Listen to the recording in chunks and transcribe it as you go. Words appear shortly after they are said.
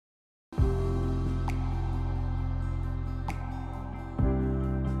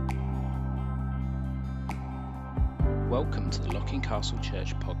Welcome to the Locking Castle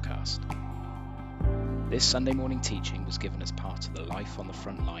Church podcast. This Sunday morning teaching was given as part of the Life on the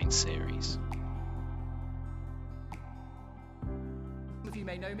Frontline series. Some of you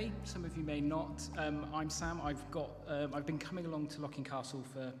may know me, some of you may not. I'm Sam. I've been coming along to Locking Castle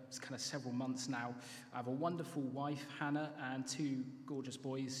for kind of several months now. I have a wonderful wife, Hannah, and two gorgeous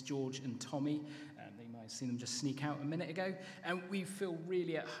boys, George and Tommy. You might have seen them just sneak out a minute ago. And we feel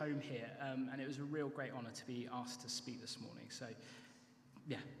really at home here, and it was a real great honour to be asked to speak this morning. So,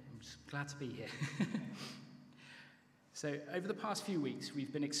 yeah, I'm just glad to be here. So, over the past few weeks,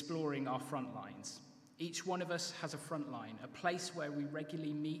 we've been exploring our front lines. Each one of us has a front line, a place where we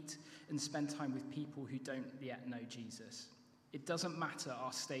regularly meet and spend time with people who don't yet know Jesus. It doesn't matter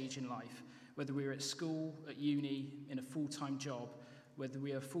our stage in life, whether we're at school, at uni, in a full-time job, whether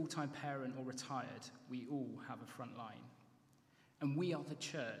we are a full-time parent or retired, we all have a front line. And we are the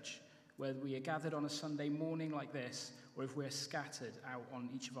church, whether we are gathered on a Sunday morning like this, or if we're scattered out on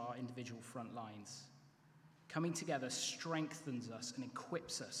each of our individual front lines. Coming together strengthens us and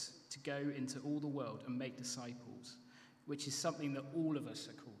equips us to go into all the world and make disciples, which is something that all of us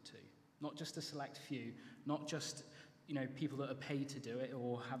are called to, not just a select few, not just people that are paid to do it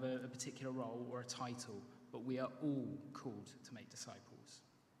or have a particular role or a title, but we are all called to make disciples.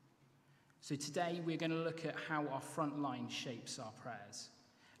 So today we're going to look at how our front line shapes our prayers,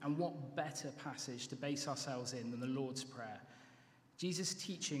 and what better passage to base ourselves in than the Lord's Prayer. Jesus'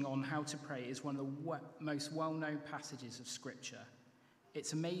 teaching on how to pray is one of the most well-known passages of Scripture.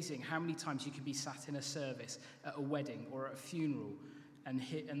 It's amazing how many times you can be sat in a service, at a wedding or at a funeral, and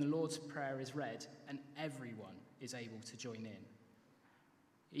the Lord's Prayer is read, and everyone is able to join in.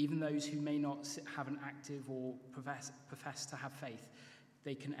 Even those who may not have an active or profess to have faith,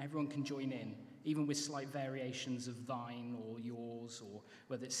 everyone can join in, even with slight variations of thine or yours, or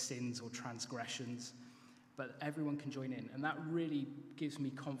whether it's sins or transgressions. But everyone can join in, and that really gives me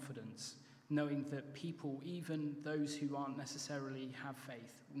confidence, knowing that people, even those who aren't necessarily have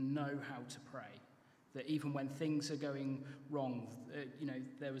faith, know how to pray. That even when things are going wrong,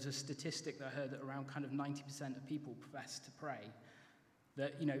 there was a statistic that I heard that around kind of 90% of people profess to pray.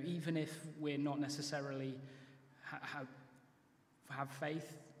 That, even if we're not necessarily have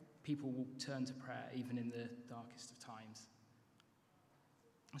faith, people will turn to prayer even in the darkest of times.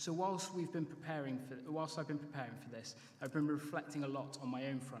 So whilst I've been preparing for this, I've been reflecting a lot on my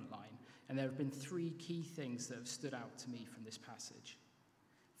own front line, and there have been three key things that have stood out to me from this passage.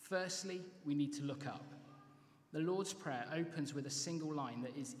 Firstly, we need to look up. The Lord's Prayer opens with a single line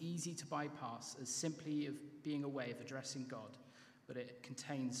that is easy to bypass as simply of being a way of addressing God, but it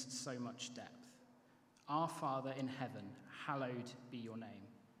contains so much depth. Our Father in heaven, hallowed be your name.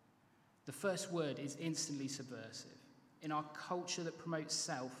 The first word is instantly subversive. In our culture that promotes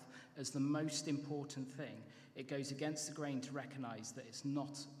self as the most important thing, it goes against the grain to recognize that it's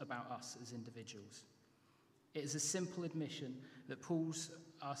not about us as individuals. It is a simple admission that pulls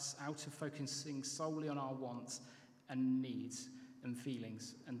us out of focusing solely on our wants and needs and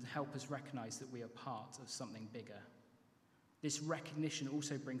feelings, and to help us recognize that we are part of something bigger. This recognition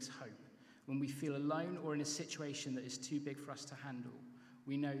also brings hope. When we feel alone or in a situation that is too big for us to handle,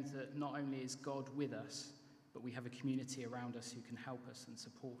 we know that not only is God with us, but we have a community around us who can help us and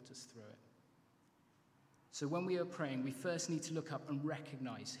support us through it. So when we are praying, we first need to look up and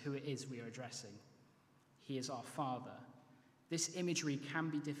recognize who it is we are addressing. He is our Father. This imagery can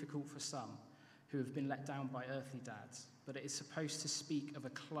be difficult for some who have been let down by earthly dads, but it is supposed to speak of a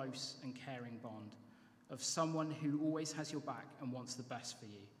close and caring bond, of someone who always has your back and wants the best for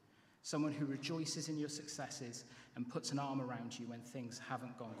you, someone who rejoices in your successes and puts an arm around you when things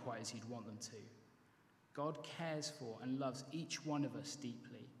haven't gone quite as you'd want them to. God cares for and loves each one of us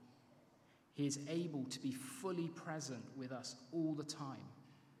deeply. He is able to be fully present with us all the time,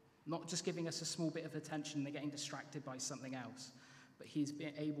 not just giving us a small bit of attention and getting distracted by something else, but he's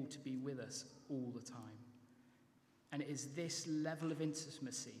been able to be with us all the time. And it is this level of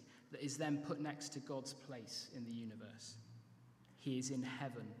intimacy that is then put next to God's place in the universe. He is in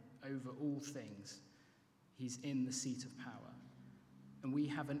heaven over all things. He's in the seat of power. And we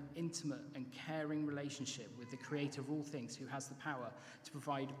have an intimate and caring relationship with the creator of all things, who has the power to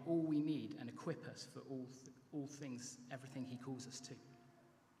provide all we need and equip us for all things, everything he calls us to.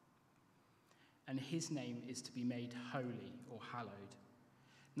 And his name is to be made holy or hallowed.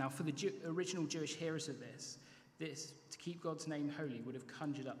 Now, for the original Jewish hearers of this, to keep God's name holy would have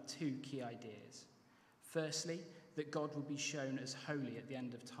conjured up two key ideas. Firstly, that God would be shown as holy at the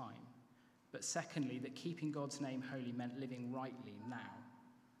end of time. But secondly, that keeping God's name holy meant living rightly now.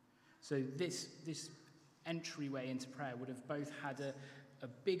 So this entryway into prayer would have both had a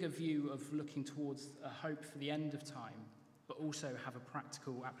bigger view of looking towards a hope for the end of time, but also have a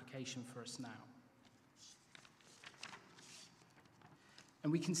practical application for us now.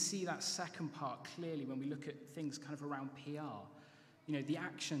 And we can see that second part clearly when we look at things kind of around PR. You know, the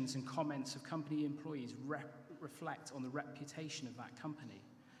actions and comments of company employees reflect on the reputation of that company.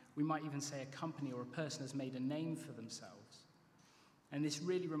 We might even say a company or a person has made a name for themselves. And this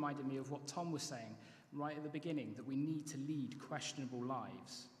really reminded me of what Tom was saying right at the beginning, that we need to lead questionable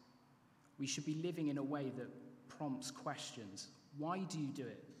lives. We should be living in a way that prompts questions. Why do you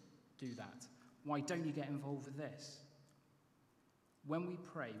do that? Why don't you get involved with this? When we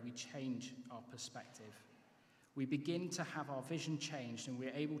pray, we change our perspective. We begin to have our vision changed, and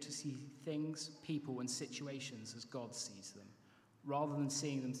we're able to see things, people, and situations as God sees them, rather than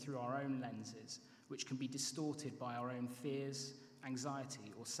seeing them through our own lenses, which can be distorted by our own fears,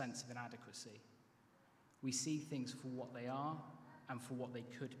 anxiety, or sense of inadequacy. We see things for what they are and for what they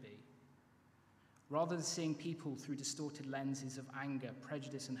could be. Rather than seeing people through distorted lenses of anger,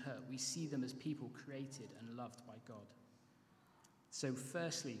 prejudice, and hurt, we see them as people created and loved by God. So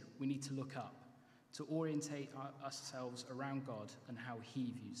firstly, we need to look up, to orientate ourselves around God and how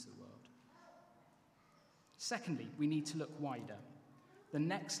he views the world. Secondly, we need to look wider. The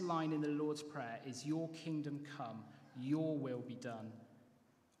next line in the Lord's Prayer is, "Your kingdom come, your will be done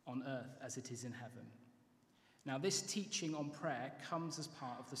on earth as it is in heaven." Now, this teaching on prayer comes as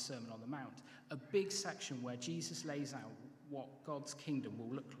part of the Sermon on the Mount, a big section where Jesus lays out what God's kingdom will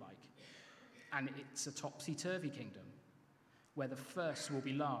look like. And it's a topsy-turvy kingdom, where the first will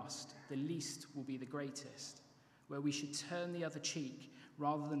be last, the least will be the greatest, where we should turn the other cheek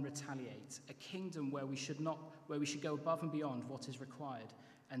rather than retaliate, a kingdom where we should go above and beyond what is required,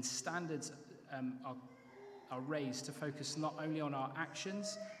 and standards are raised to focus not only on our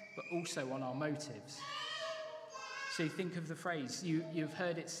actions, but also on our motives. So think of the phrase, you've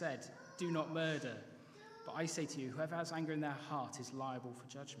heard it said, "Do not murder." But I say to you, whoever has anger in their heart is liable for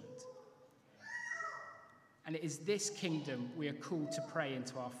judgment. And it is this kingdom we are called to pray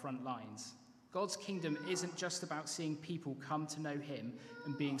into our front lines. God's kingdom isn't just about seeing people come to know him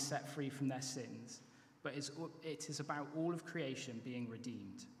and being set free from their sins, but it is about all of creation being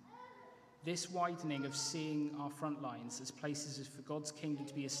redeemed. This widening of seeing our front lines as places for God's kingdom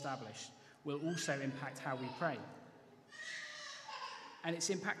to be established will also impact how we pray. And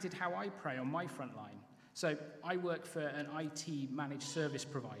it's impacted how I pray on my front line. So I work for an IT managed service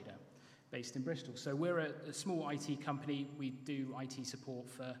provider based in Bristol. So we're a small IT company. We do IT support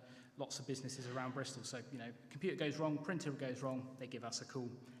for lots of businesses around Bristol. So, computer goes wrong, printer goes wrong, they give us a call,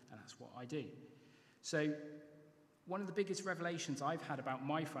 and that's what I do. So one of the biggest revelations I've had about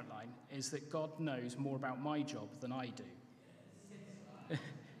my front line is that God knows more about my job than I do.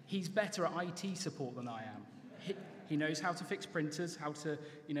 He's better at IT support than I am. He knows how to fix printers, how to,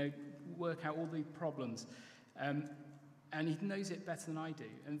 work out all the problems. And he knows it better than I do.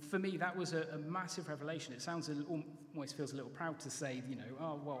 And for me, that was a massive revelation. It sounds almost feels a little proud to say,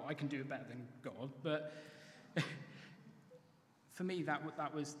 I can do it better than God. But for me,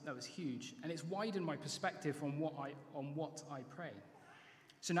 that was huge. And it's widened my perspective on what I pray.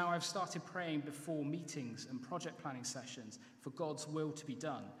 So now I've started praying before meetings and project planning sessions for God's will to be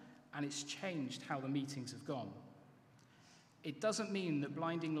done. And it's changed how the meetings have gone. It doesn't mean that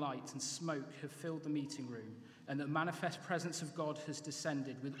blinding light and smoke have filled the meeting room and that manifest presence of God has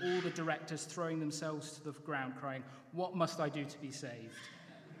descended with all the directors throwing themselves to the ground crying, "What must I do to be saved?"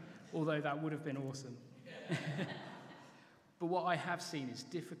 Although that would have been awesome. But what I have seen is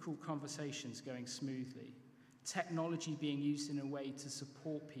difficult conversations going smoothly, technology being used in a way to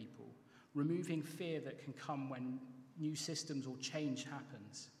support people, removing fear that can come when new systems or change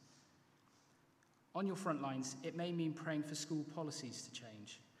happens. On your front lines, it may mean praying for school policies to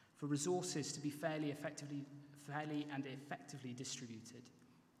change, for resources to be fairly and effectively distributed.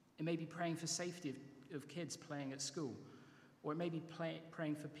 It may be praying for safety of kids playing at school, or it may be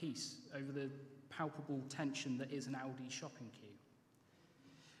praying for peace over the palpable tension that is an Aldi shopping queue.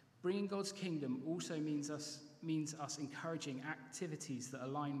 Bringing God's kingdom also means us encouraging activities that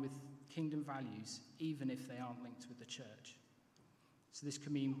align with kingdom values, even if they aren't linked with the church. So this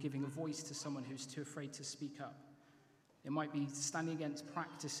could mean giving a voice to someone who's too afraid to speak up. It might be standing against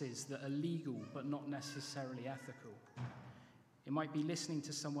practices that are legal but not necessarily ethical. It might be listening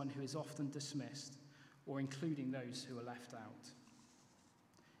to someone who is often dismissed or including those who are left out.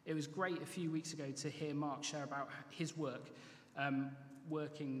 It was great a few weeks ago to hear Mark share about his work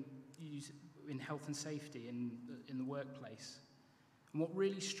working in health and safety in the workplace. And what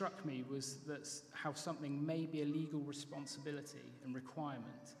really struck me was how something may be a legal responsibility and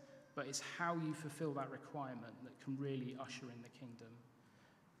requirement, but it's how you fulfill that requirement that can really usher in the kingdom.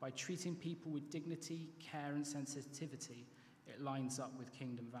 By treating people with dignity, care, and sensitivity, it lines up with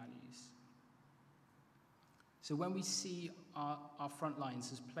kingdom values. So when we see our front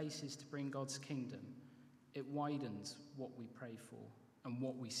lines as places to bring God's kingdom, it widens what we pray for and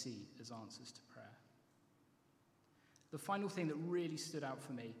what we see as answers to prayer. The final thing that really stood out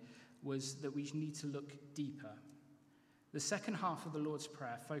for me was that we need to look deeper. The second half of the Lord's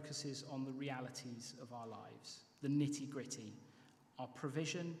Prayer focuses on the realities of our lives, the nitty-gritty, our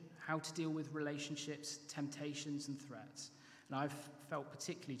provision, how to deal with relationships, temptations, and threats. And I've felt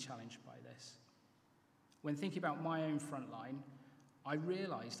particularly challenged by this. When thinking about my own front line, I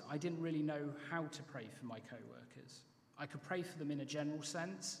realised I didn't really know how to pray for my co-workers. I could pray for them in a general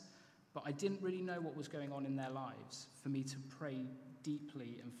sense, but I didn't really know what was going on in their lives for me to pray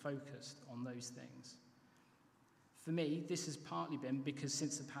deeply and focused on those things. For me, this has partly been because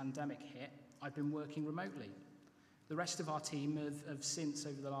since the pandemic hit, I've been working remotely. The rest of our team have since,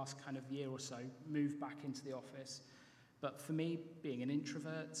 over the last kind of year or so, moved back into the office. But for me, being an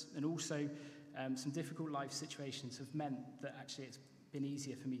introvert and also some difficult life situations have meant that actually it's been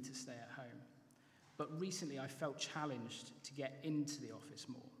easier for me to stay at home. But recently I felt challenged to get into the office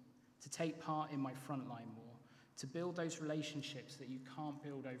more, to take part in my frontline more, to build those relationships that you can't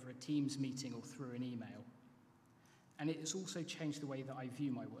build over a Teams meeting or through an email. And it has also changed the way that I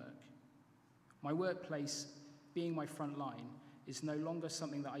view my work. My workplace, being my front line, is no longer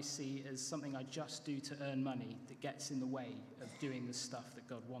something that I see as something I just do to earn money that gets in the way of doing the stuff that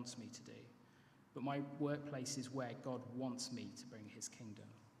God wants me to do. But my workplace is where God wants me to bring his kingdom.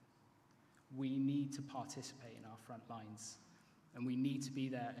 We need to participate in our front lines, and we need to be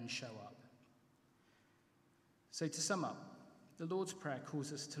there and show up. So to sum up, the Lord's Prayer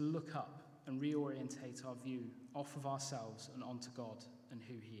calls us to look up and reorientate our view off of ourselves and onto God and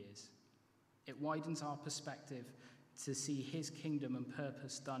who he is. It widens our perspective to see his kingdom and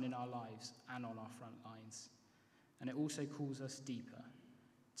purpose done in our lives and on our front lines. And it also calls us deeper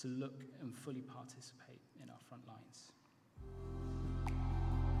to look and fully participate in our front lines.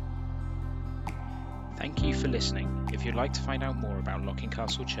 Thank you for listening. If you'd like to find out more about Locking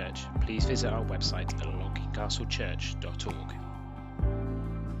Castle Church, please visit our website at lockingcastlechurch.org.